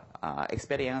our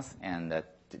experience and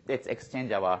let's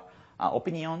exchange our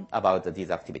opinion about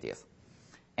these activities.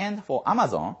 And for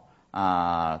Amazon,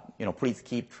 please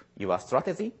keep your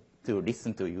strategy to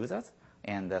listen to users,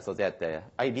 and so that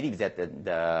I believe that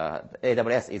the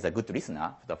AWS is a good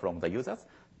listener from the users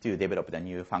to develop the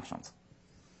new functions.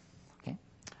 Okay,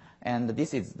 and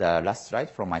this is the last slide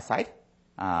from my side.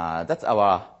 That's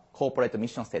our corporate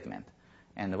mission statement,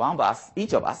 and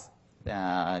each of us,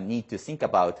 need to think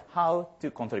about how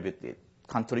to contribute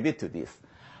to this.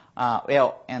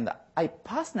 And I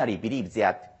personally believe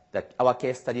that our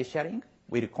case study sharing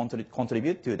will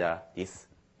contribute to this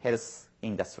health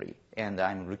industry, and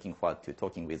I'm looking forward to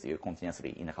talking with you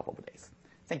continuously in a couple of days.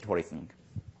 Thank you for listening.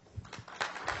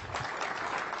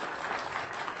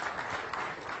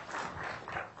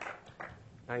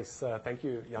 Nice. Thank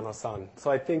you, Yano-san. So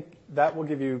I think that will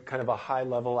give you kind of a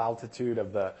high-level altitude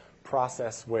of the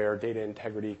process where data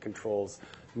integrity controls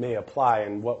may apply.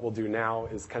 And what we'll do now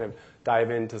is kind of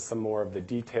dive into some more of the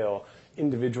detail,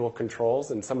 individual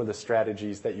controls, and some of the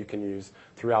strategies that you can use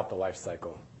throughout the life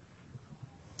cycle.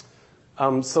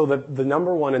 So the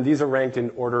number one, and these are ranked in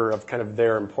order of kind of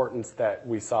their importance that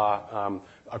we saw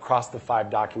across the 5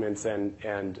 documents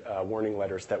and warning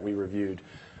letters that we reviewed.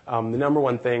 The number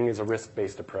one thing is a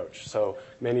risk-based approach. So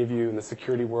many of you in the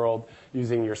security world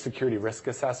using your security risk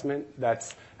assessment,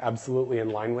 that's absolutely in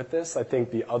line with this. I think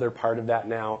the other part of that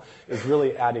now is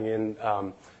really adding in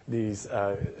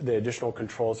the additional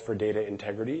controls for data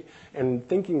integrity and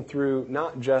thinking through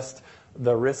not just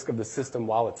the risk of the system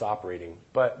while it's operating,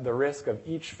 but the risk of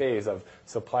each phase of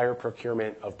supplier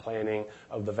procurement, of planning,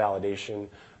 of the validation,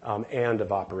 and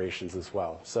of operations as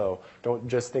well. So don't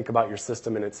just think about your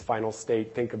system in its final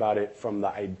state. Think about it from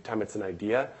the time it's an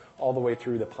idea all the way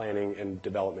through the planning and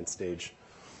development stage.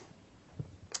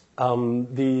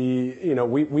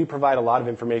 We provide a lot of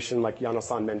information, like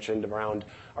Yano-san mentioned, around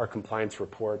our compliance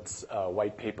reports,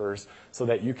 white papers, so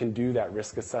that you can do that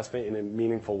risk assessment in a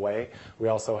meaningful way. We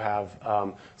also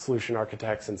have solution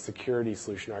architects and security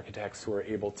solution architects who are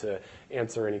able to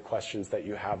answer any questions that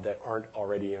you have that aren't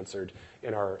already answered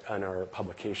in our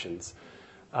publications.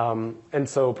 And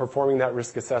so performing that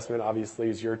risk assessment obviously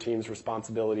is your team's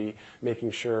responsibility,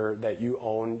 making sure that you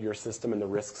own your system and the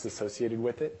risks associated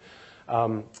with it.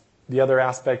 The other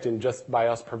aspect, in just by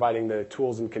us providing the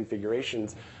tools and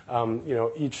configurations,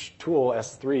 each tool,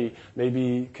 S3, may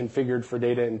be configured for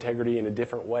data integrity in a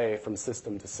different way from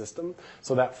system to system.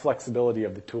 So that flexibility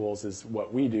of the tools is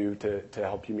what we do to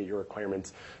help you meet your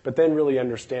requirements. But then really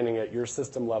understanding at your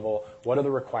system level, what are the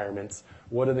requirements,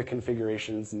 what are the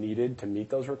configurations needed to meet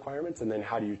those requirements, and then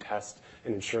how do you test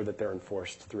and ensure that they're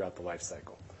enforced throughout the life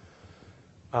cycle.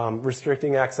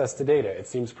 Restricting access to data. It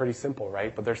seems pretty simple,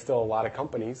 right? But there's still a lot of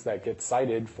companies that get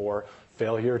cited for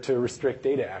failure to restrict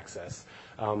data access.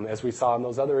 As we saw in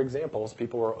those other examples,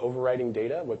 people were overwriting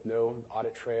data with no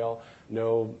audit trail,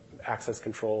 no access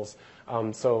controls.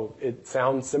 So it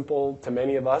sounds simple to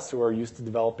many of us who are used to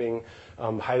developing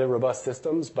highly robust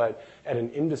systems, but at an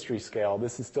industry scale,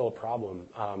 this is still a problem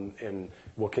and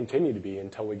will continue to be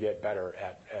until we get better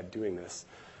at doing this.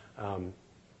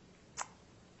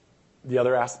 The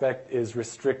other aspect is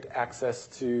restrict access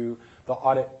to the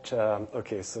audit.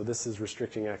 Okay, so this is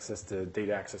restricting access to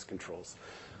data access controls.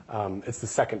 It's the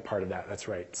second part of that. That's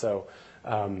right. So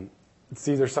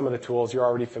these are some of the tools you're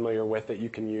already familiar with that you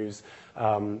can use.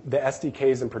 The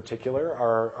SDKs in particular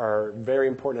are very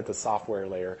important at the software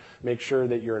layer. Make sure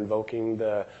that you're invoking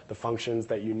the functions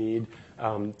that you need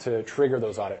to trigger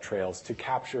those audit trails, to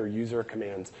capture user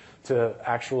commands, to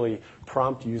actually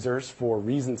prompt users for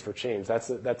reasons for change.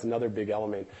 That's another big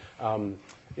element.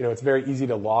 It's very easy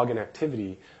to log an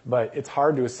activity, but it's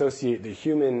hard to associate the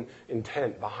human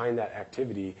intent behind that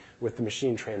activity with the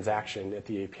machine transaction at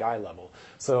the API level.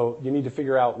 So you need to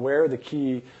figure out where are the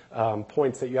key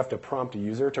points that you have to prompt a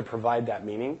user to provide that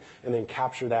meaning, and then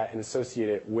capture that and associate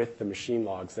it with the machine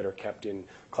logs that are kept in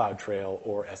CloudTrail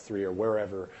or S3 or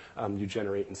wherever you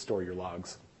generate and store your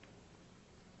logs.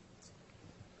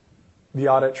 The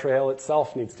audit trail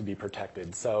itself needs to be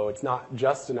protected. So it's not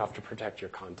just enough to protect your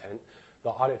content. The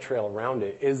audit trail around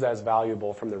it is as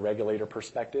valuable from the regulator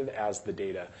perspective as the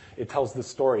data. It tells the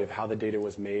story of how the data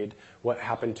was made, what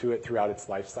happened to it throughout its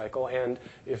life cycle, and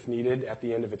if needed, at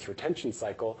the end of its retention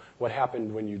cycle, what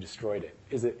happened when you destroyed it.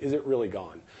 Is it really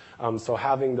gone? So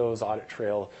having those audit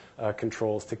trail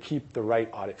controls to keep the right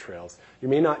audit trails. You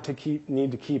may not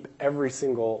need to keep every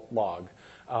single log.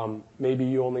 Maybe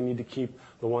you only need to keep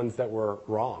the ones that were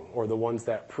wrong or the ones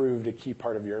that proved a key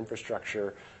part of your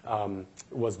infrastructure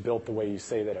was built the way you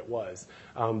say that it was.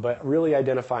 But really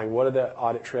identifying what are the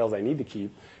audit trails I need to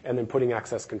keep and then putting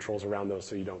access controls around those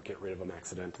so you don't get rid of them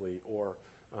accidentally or,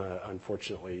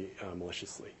 unfortunately,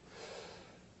 maliciously.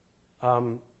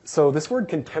 So this word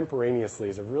contemporaneously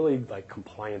is a really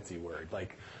compliancy word.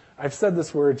 I've said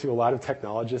this word to a lot of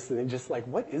technologists and they're just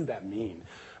what does that mean?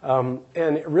 And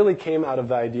it really came out of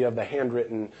the idea of the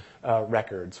handwritten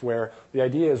records, where the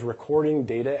idea is recording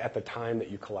data at the time that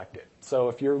you collect it. So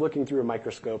if you're looking through a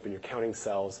microscope and you're counting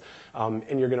cells,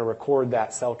 and you're going to record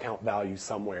that cell count value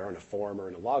somewhere in a form or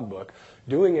in a logbook,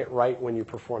 doing it right when you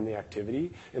perform the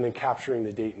activity, and then capturing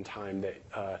the date and time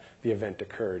that the event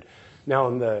occurred. Now,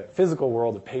 in the physical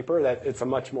world of paper, it's a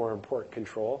much more important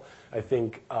control. I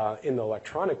think in the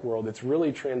electronic world, it's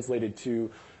really translated to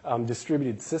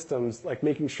distributed systems, like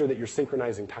making sure that you're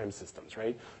synchronizing time systems,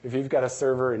 right? If you've got a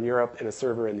server in Europe and a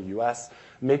server in the US,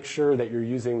 make sure that you're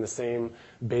using the same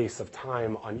base of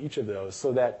time on each of those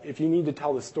so that if you need to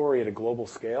tell the story at a global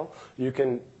scale, you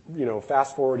can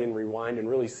fast forward and rewind and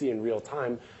really see in real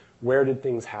time where did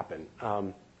things happen.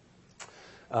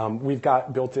 We've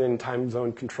got built-in time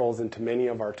zone controls into many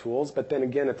of our tools, but then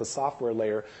again, at the software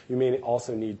layer, you may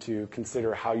also need to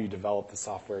consider how you develop the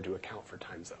software to account for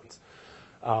time zones.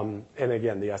 And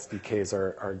again, the SDKs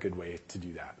are a good way to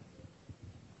do that.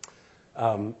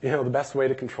 The best way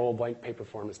to control a blank paper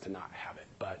form is to not have it.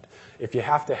 But if you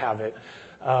have to have it,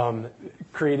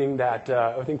 creating that,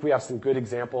 I think we have some good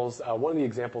examples. One of the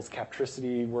examples,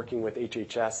 Captricity, working with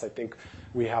HHS, I think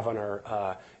we have on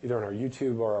our either on our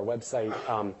YouTube or our website.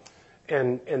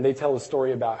 And they tell a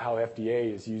story about how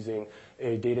FDA is using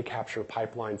a data capture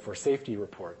pipeline for safety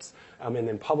reports and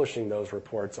then publishing those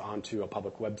reports onto a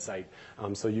public website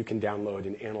so you can download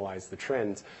and analyze the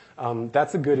trends.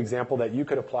 That's a good example that you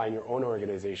could apply in your own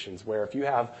organizations, where if you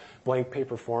have blank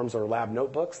paper forms or lab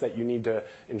notebooks that you need to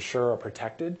ensure are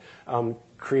protected,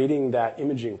 creating that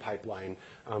imaging pipeline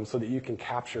so that you can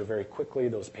capture very quickly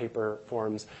those paper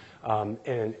forms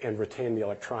and retain the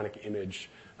electronic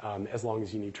image as long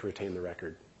as you need to retain the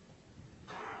record.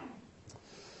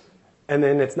 And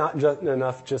then it's not just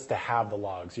enough just to have the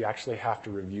logs. You actually have to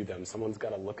review them. Someone's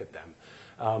got to look at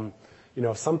them.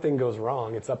 If something goes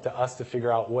wrong, it's up to us to figure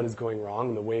out what is going wrong.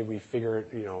 And the way we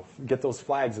get those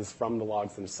flags is from the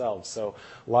logs themselves. So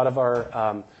a lot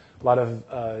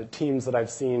of teams that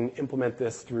I've seen implement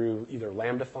this through either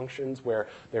Lambda functions, where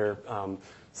they're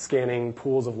scanning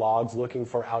pools of logs, looking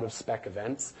for out-of-spec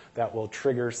events that will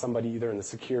trigger somebody either in the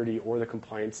security or the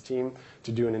compliance team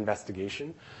to do an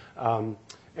investigation.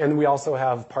 And we also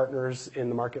have partners in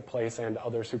the marketplace and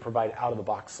others who provide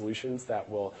out-of-the-box solutions that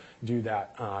will do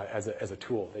that as a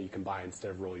tool that you can buy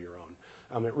instead of roll your own.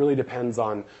 It really depends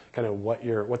on kind of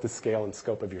what the scale and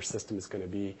scope of your system is going to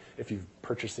be if you're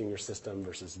purchasing your system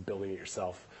versus building it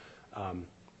yourself.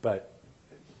 But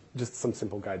just some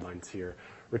simple guidelines here.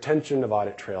 Retention of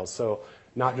audit trails. So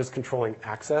not just controlling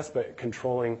access, but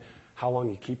controlling how long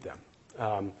you keep them.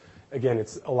 Again,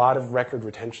 it's a lot of record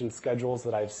retention schedules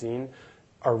that I've seen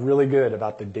are really good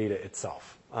about the data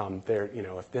itself.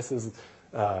 If this is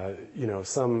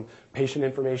some patient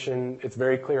information, it's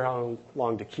very clear how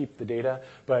long to keep the data.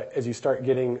 But as you start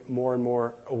getting more and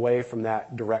more away from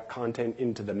that direct content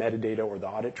into the metadata or the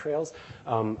audit trails,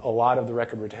 a lot of the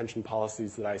record retention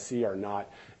policies that I see are not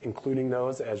including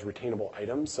those as retainable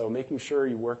items. So making sure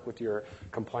you work with your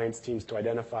compliance teams to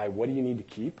identify what do you need to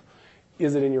keep.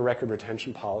 Is it in your record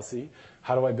retention policy?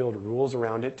 How do I build rules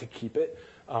around it to keep it?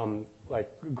 Like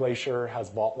Glacier has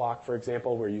Vault Lock, for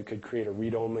example, where you could create a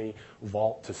read-only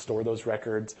vault to store those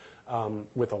records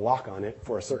with a lock on it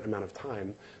for a certain amount of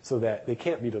time so that they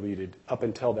can't be deleted up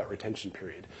until that retention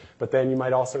period. But then you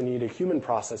might also need a human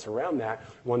process around that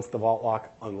once the Vault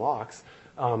Lock unlocks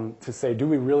to say, do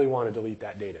we really want to delete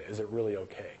that data? Is it really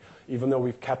okay? Even though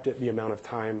we've kept it the amount of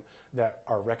time that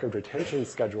our record retention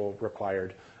schedule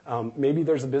required, maybe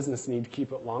there's a business need to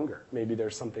keep it longer. Maybe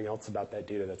there's something else about that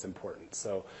data that's important.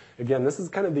 So again, this is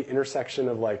kind of the intersection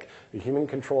of like the human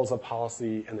controls of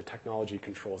policy and the technology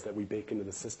controls that we bake into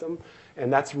the system.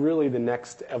 And that's really the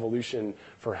next evolution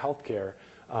for healthcare.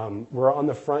 We're on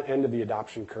the front end of the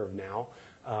adoption curve now.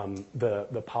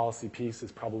 The policy piece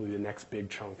is probably the next big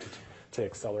chunk to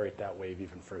accelerate that wave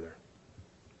even further.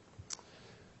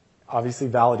 Obviously,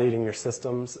 validating your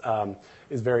systems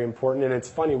is very important. And it's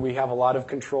funny, we have a lot of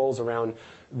controls around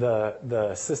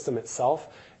the system itself,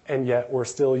 and yet we're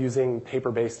still using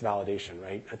paper-based validation,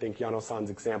 right? I think Yano-san's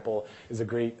example is a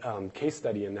great case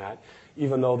study in that.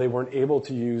 Even though they weren't able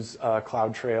to use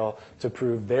CloudTrail to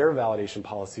prove their validation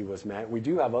policy was met, we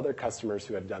do have other customers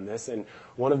who have done this. And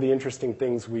one of the interesting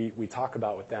things we talk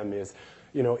about with them is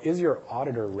your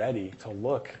auditor ready to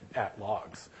look at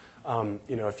logs?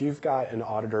 If you've got an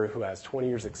auditor who has 20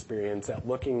 years experience at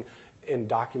looking in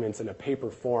documents in a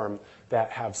paper form that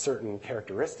have certain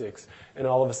characteristics, and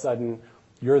all of a sudden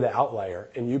you're the outlier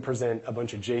and you present a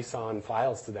bunch of JSON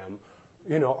files to them,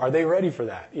 are they ready for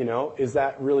that? Is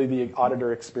that really the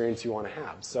auditor experience you want to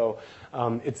have? So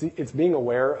it's being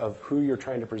aware of who you're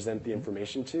trying to present the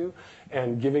information to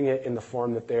and giving it in the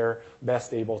form that they're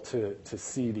best able to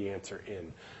see the answer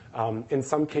in. In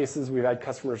some cases, we've had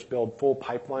customers build full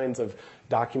pipelines of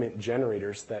document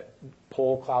generators that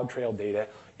pull CloudTrail data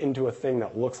into a thing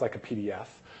that looks like a PDF,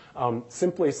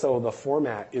 simply so the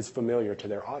format is familiar to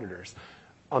their auditors.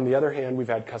 On the other hand, we've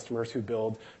had customers who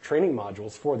build training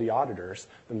modules for the auditors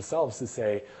themselves to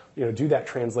say, do that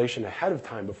translation ahead of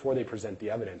time before they present the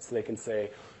evidence. So they can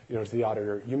say, to the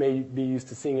auditor, you may be used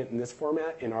to seeing it in this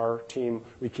format. In our team,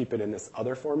 we keep it in this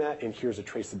other format, and here's a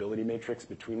traceability matrix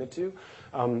between the two.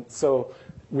 So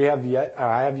I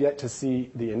have yet to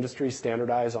see the industry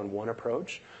standardize on one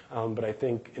approach, but I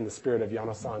think in the spirit of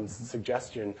Yano-san's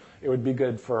suggestion, it would be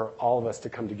good for all of us to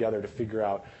come together to figure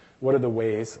out what are the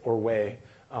ways or way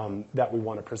that we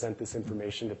want to present this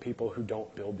information to people who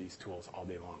don't build these tools all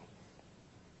day long.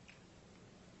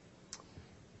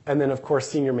 And then, of course,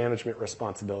 senior management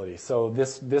responsibility. So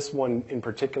this one in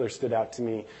particular stood out to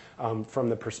me from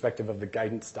the perspective of the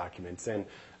guidance documents. And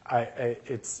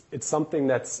it's something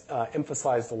that's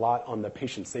emphasized a lot on the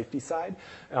patient safety side.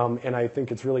 And I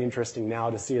think it's really interesting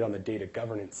now to see it on the data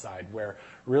governance side, where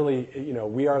really,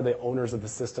 we are the owners of the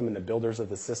system and the builders of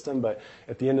the system. But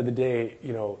at the end of the day,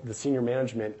 the senior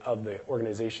management of the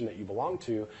organization that you belong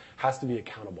to has to be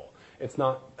accountable. It's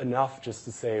not enough just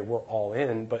to say we're all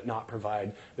in, but not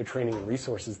provide the training and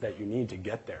resources that you need to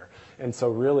get there. And so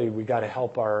really, we got to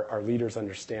help our leaders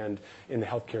understand in the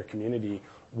healthcare community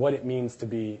what it means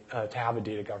to have a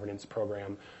data governance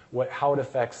program, how it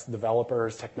affects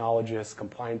developers, technologists,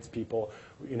 compliance people.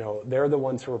 They're the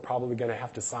ones who are probably going to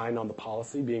have to sign on the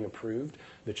policy being approved,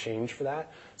 the change for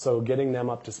that. So getting them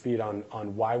up to speed on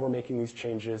why we're making these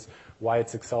changes, why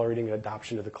it's accelerating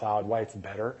adoption to the cloud, why it's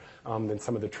better than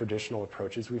some of the traditional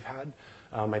approaches we've had.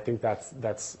 I think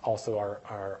that's also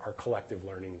our collective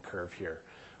learning curve here.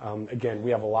 Again,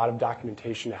 we have a lot of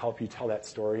documentation to help you tell that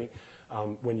story.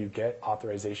 When you get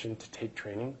authorization to take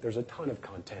training, there's a ton of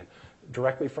content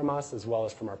directly from us as well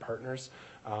as from our partners.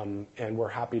 And we're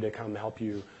happy to come help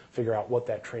you figure out what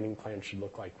that training plan should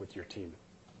look like with your team.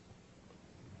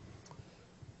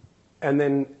 And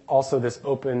then also this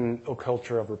open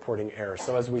culture of reporting errors.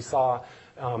 So as we saw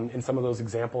in some of those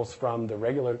examples from the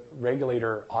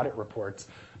regulator audit reports,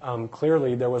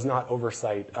 clearly there was not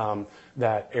oversight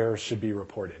that errors should be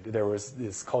reported. There was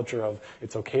this culture of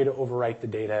it's okay to overwrite the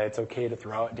data, it's okay to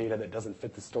throw out data that doesn't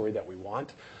fit the story that we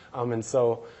want. And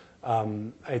so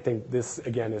I think this,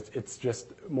 again, it's just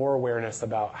more awareness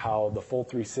about how the full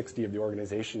 360 of the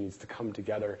organization needs to come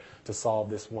together to solve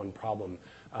this one problem.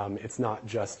 It's not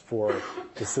just for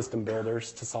the system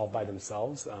builders to solve by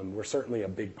themselves. We're certainly a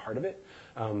big part of it,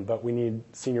 but we need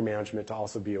senior management to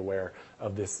also be aware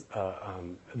of this,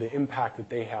 the impact that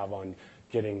they have on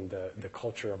getting the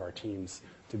culture of our teams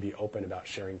to be open about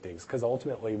sharing things. Because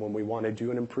ultimately, when we want to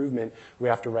do an improvement, we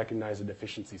have to recognize a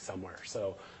deficiency somewhere.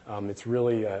 So it's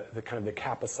really the kind of the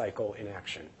Kappa cycle in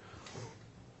action.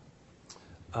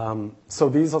 So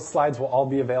these slides will all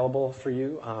be available for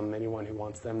you, anyone who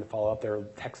wants them to follow up. They're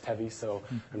text heavy, so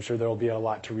I'm sure there will be a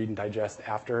lot to read and digest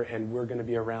after. And we're going to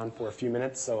be around for a few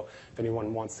minutes, so if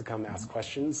anyone wants to come ask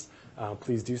questions,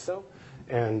 please do so.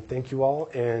 And thank you all,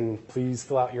 and please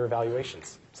fill out your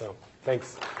evaluations. So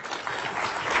thanks.